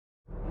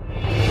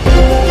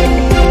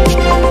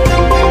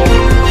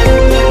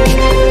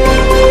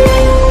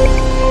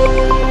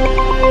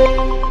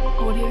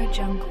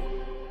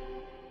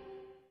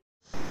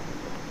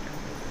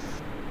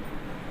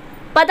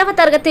10వ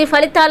తరగతి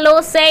ఫలితాల్లో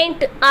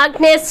సెయింట్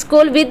ఆగ్నేస్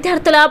స్కూల్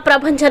విద్యార్థుల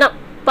ప్రభంజనం.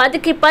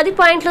 10కి 10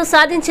 పాయింట్లు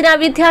సాధించిన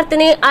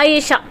విద్యార్థిని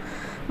ఆయిషా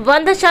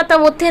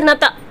 100%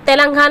 ఉత్తీర్ణత.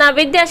 తెలంగాణ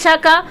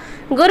విద్యాశాఖ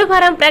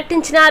గురువారం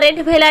ప్రకటించిన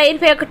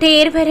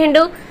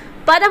 2021-22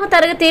 10వ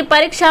తరగతి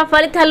పరీక్షా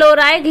ఫలితాల్లో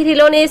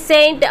రాయగిరిలోని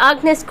సెయింట్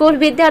ఆగ్నేస్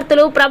స్కూల్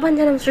విద్యార్థులు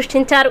ప్రభంజనం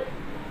సృష్టించారు.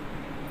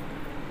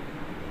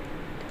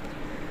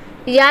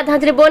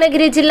 యాదాద్రి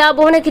భువనగిరి జిల్లా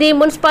భువనగిరి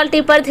మున్సిపాలిటీ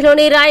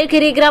పరిధిలోని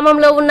రాయగిరి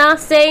గ్రామంలో ఉన్న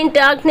సెయింట్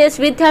ఆగ్నేస్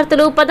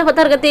విద్యార్థులు 10వ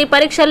తరగతి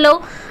పరీక్షల్లో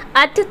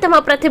అత్యుత్తమ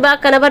ప్రతిభ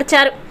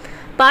కనబర్చారు.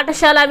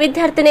 పాఠశాల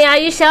విద్యార్థిని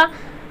ఆయిషా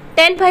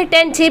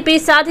 10/10 జీపీ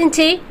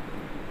సాధించి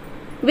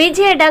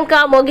విజయ డంకా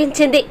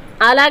మోగించింది.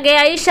 అలాగే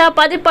ఆయిషా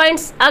 10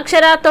 పాయింట్స్,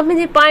 అక్షర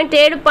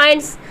 9.7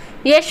 points,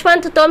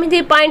 Yashwant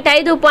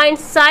 9.5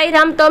 points,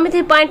 Sairam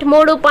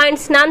 9.3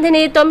 points,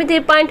 Nandini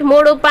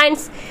 9.3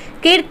 points,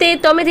 కీర్తి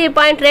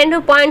 9.2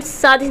 పాయింట్స్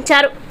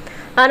సాధించారు.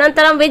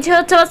 అనంతరం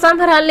విజయోత్సవ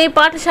సంబరాల్ని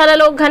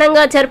పాఠశాలలో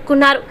ఘనంగా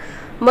జరుపుకున్నారు.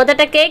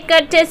 మొదట కేక్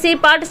కట్ చేసి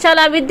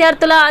పాఠశాల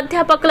విద్యార్థుల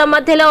అధ్యాపకుల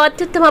మధ్యలో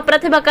అత్యుత్తమ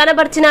ప్రతిభ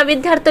కనబర్చిన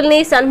విద్యార్థుల్ని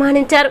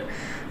సన్మానించారు.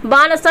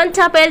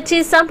 బాణసంచా పేల్చి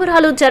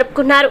సంబరాలు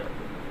జరుపుకున్నారు.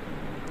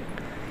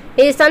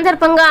 ఈ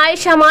సందర్భంగా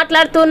ఆయిషా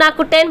మాట్లాడుతూ,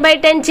 నాకు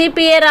 10/10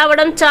 జీపీఏ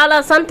రావడం చాలా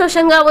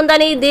సంతోషంగా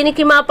ఉందని,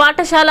 దీనికి మా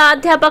పాఠశాల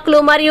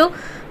అధ్యాపకులు మరియు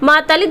మా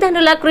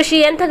తల్లిదండ్రుల కృషి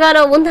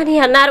ఎంతగానో ఉందని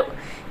అన్నారు.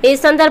 ఈ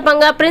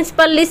సందర్భంగా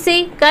ప్రిన్సిపల్ లిస్సీ,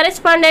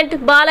 కరెస్పాండెంట్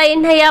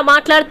బాలయ్య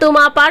మాట్లాడుతూ,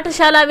 మా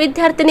పాఠశాల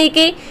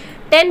విద్యార్థినికి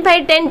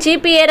 10/10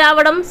 జీపీఏ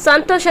రావడం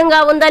సంతోషంగా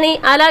ఉందని,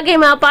 అలాగే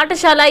మా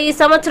పాఠశాల ఈ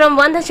సంవత్సరం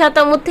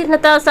 100%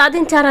 ఉత్తీర్ణత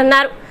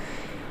సాధించారన్నారు.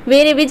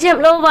 వీరి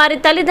విజయంలో వారి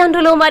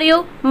తల్లిదండ్రులు మరియు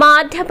మా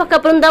అధ్యాపక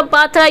బృందం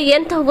పాత్ర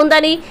ఎంతో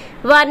ఉందని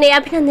వారిని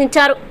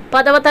అభినందించారు.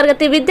 10వ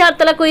తరగతి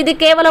విద్యార్థులకు ఇది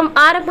కేవలం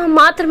ఆరంభం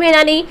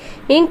మాత్రమేనని,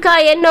 ఇంకా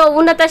ఎన్నో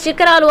ఉన్నత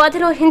శిఖరాలు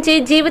అధిరోహించి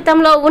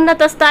జీవితంలో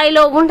ఉన్నత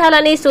స్థాయిలో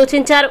ఉండాలని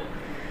సూచించారు.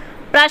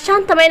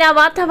 ప్రశాంతమైన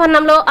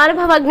వాతావరణంలో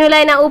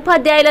అనుభవజ్ఞులైన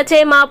ఉపాధ్యాయులచే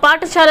మా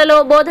పాఠశాలలో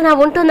బోధన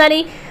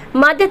ఉంటుందని,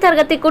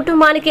 మధ్యతరగతి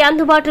కుటుంబానికి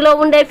అందుబాటులో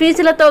ఉండే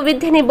ఫీజులతో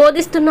విద్యని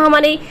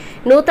బోధిస్తున్నామని,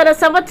 నూతన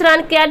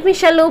సంవత్సరానికి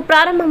అడ్మిషన్లు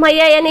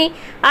ప్రారంభమయ్యాయని,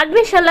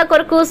 అడ్మిషన్ల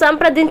కొరకు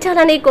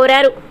సంప్రదించాలని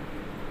కోరారు.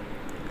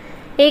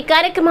 ఈ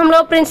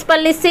కార్యక్రమంలో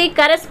principal Lissy,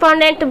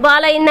 correspondent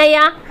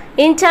Balayya,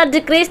 incharge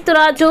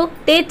క్రీస్తురాజు,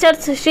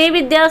 teachers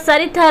Srividya,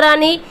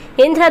 Saritharani,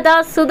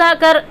 ఇంద్రదాస్,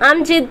 Sudhakar,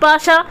 అంజీద్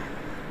బాషా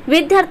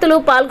విద్యార్థులు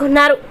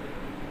పాల్గొన్నారు.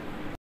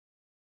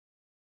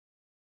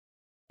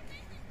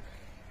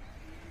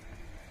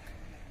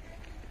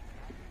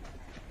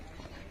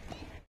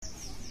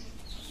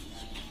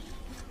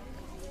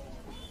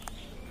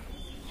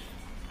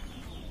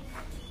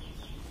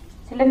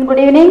 Children, good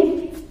evening.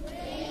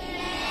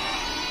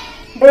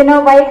 Do you know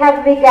why have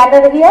we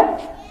gathered here?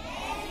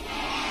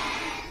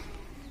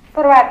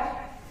 For what?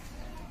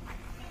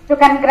 To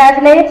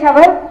congratulate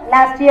our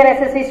last year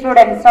SSC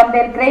students on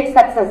their great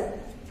success.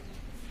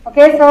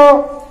 Okay, so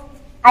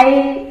I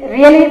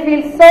really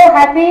feel so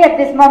happy at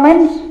this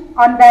moment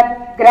on the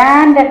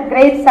grand and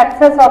great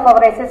success of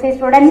our SSC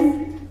students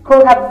who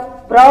have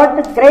brought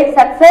great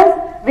success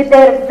with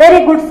their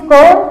very good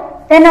score,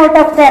 10 out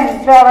of 10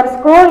 to our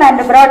school and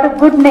brought a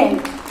good name.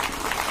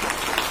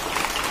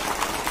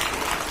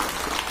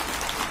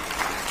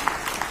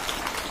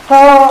 So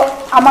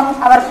among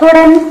our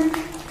students,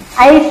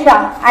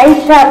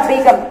 Aisha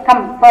Begum,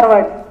 come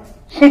forward.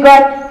 She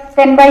got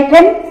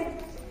 10/10.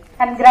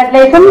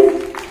 Congratulations.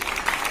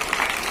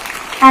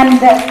 And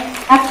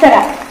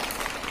Akshara,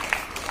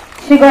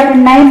 she got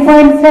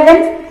 9.7.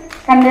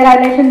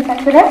 Congratulations,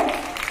 Akshara.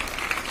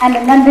 And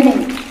Nandini,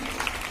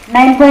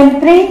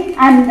 9.3,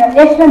 and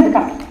Yashwant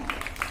come.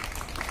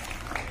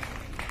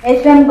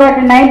 Yashwant got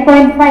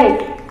 9.5.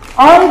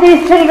 All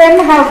these children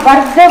have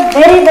worked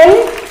very well,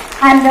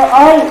 and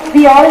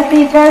we all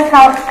teachers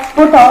have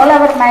put all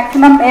our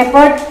maximum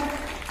effort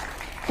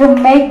to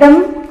make them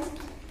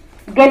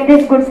get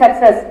this good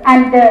success,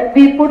 and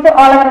we put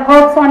all our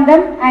hopes on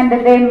them, and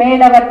they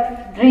made our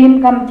dream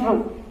come true.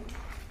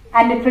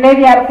 And today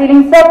we are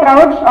feeling so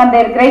proud on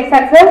their great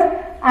success,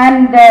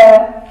 and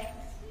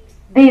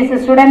these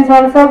students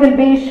also will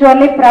be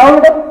surely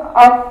proud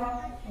of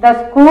the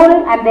school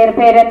and their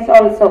parents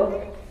also.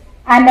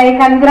 And I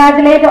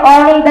congratulate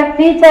all the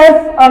teachers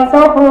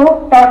also who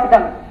taught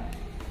them.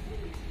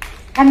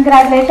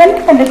 Congratulations,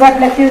 and God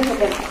bless you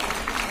today.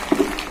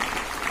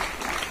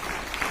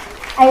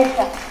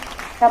 Aisha,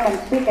 come and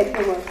speak a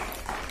few words.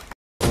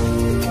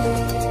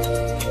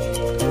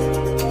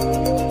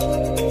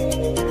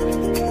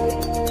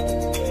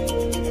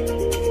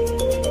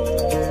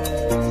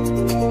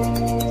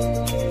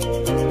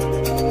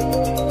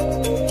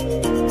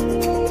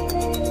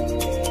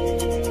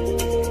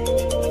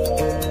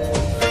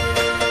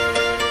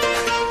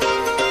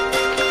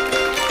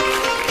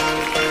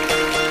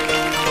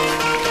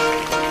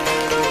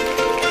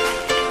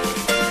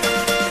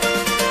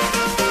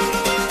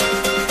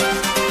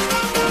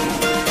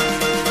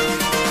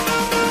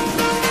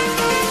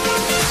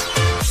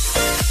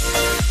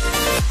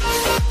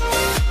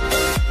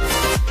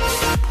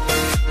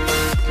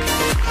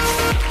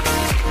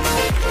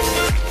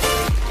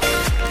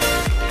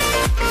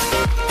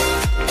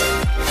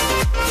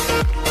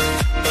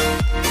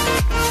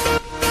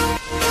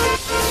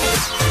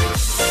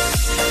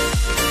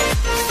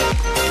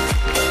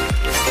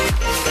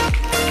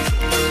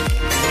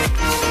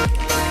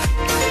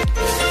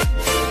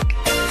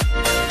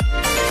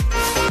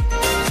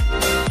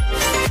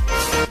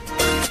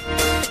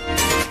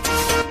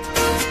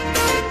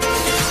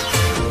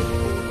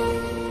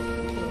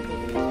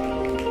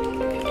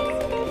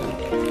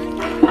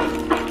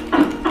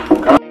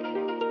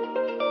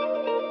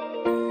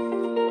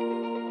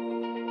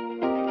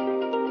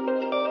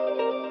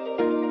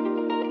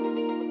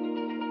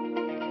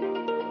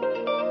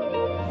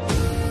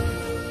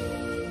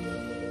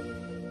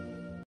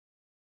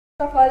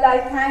 First of all, I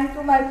thank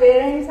to my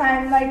parents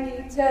and my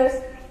teachers,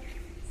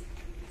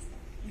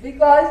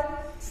 because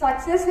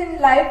success in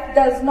life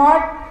does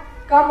not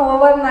come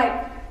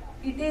overnight.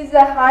 It is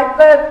a hard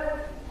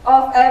work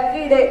of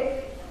every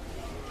day.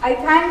 I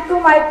thank to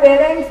my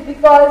parents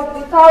because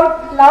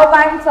without love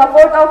and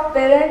support of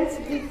parents,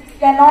 we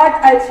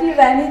cannot achieve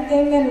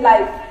anything in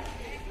life.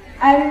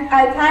 And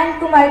I thank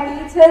to my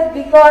teachers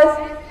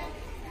because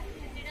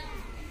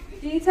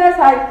teachers'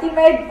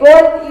 ultimate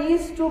goal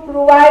is to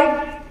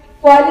provide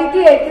quality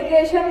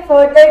education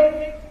for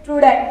the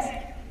students.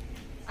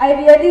 I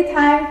really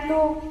thank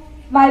to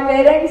my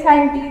parents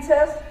and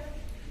teachers.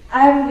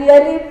 I am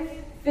really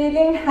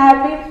feeling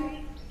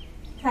happy.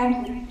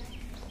 Thank you.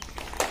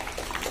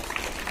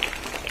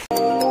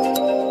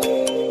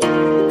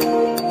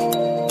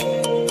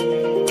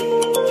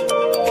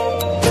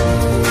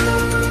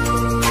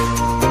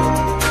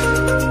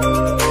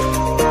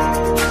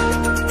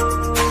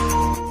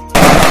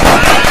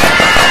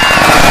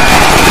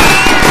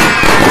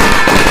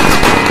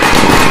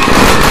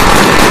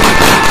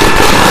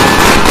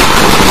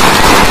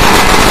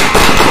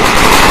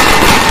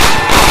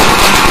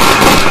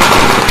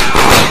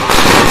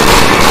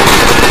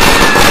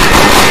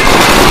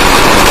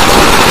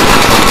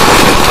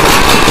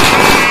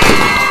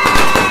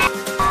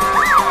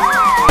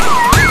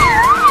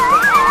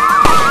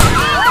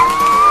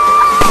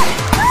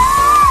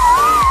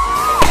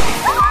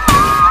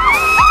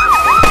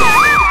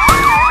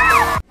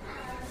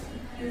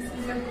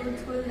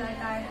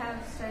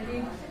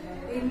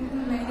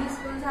 In many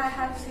schools I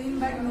have seen,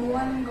 but no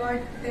one got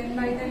 10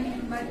 by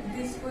 10. But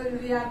this school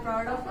we are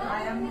proud of.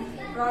 I am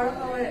proud of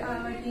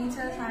our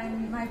teachers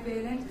and my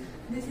parents.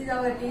 This is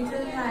our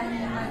teachers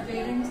and my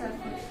parents are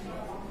good.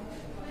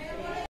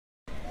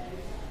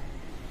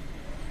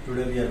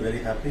 Today we are very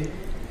happy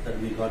that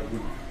we got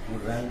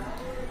good rank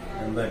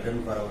 10 by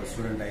 10 for our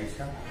student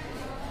Aisha.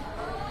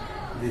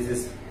 This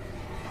is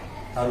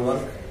her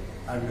work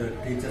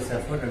and teachers'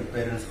 effort and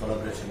parents'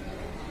 collaboration.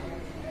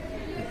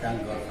 We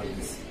thank God for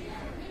this.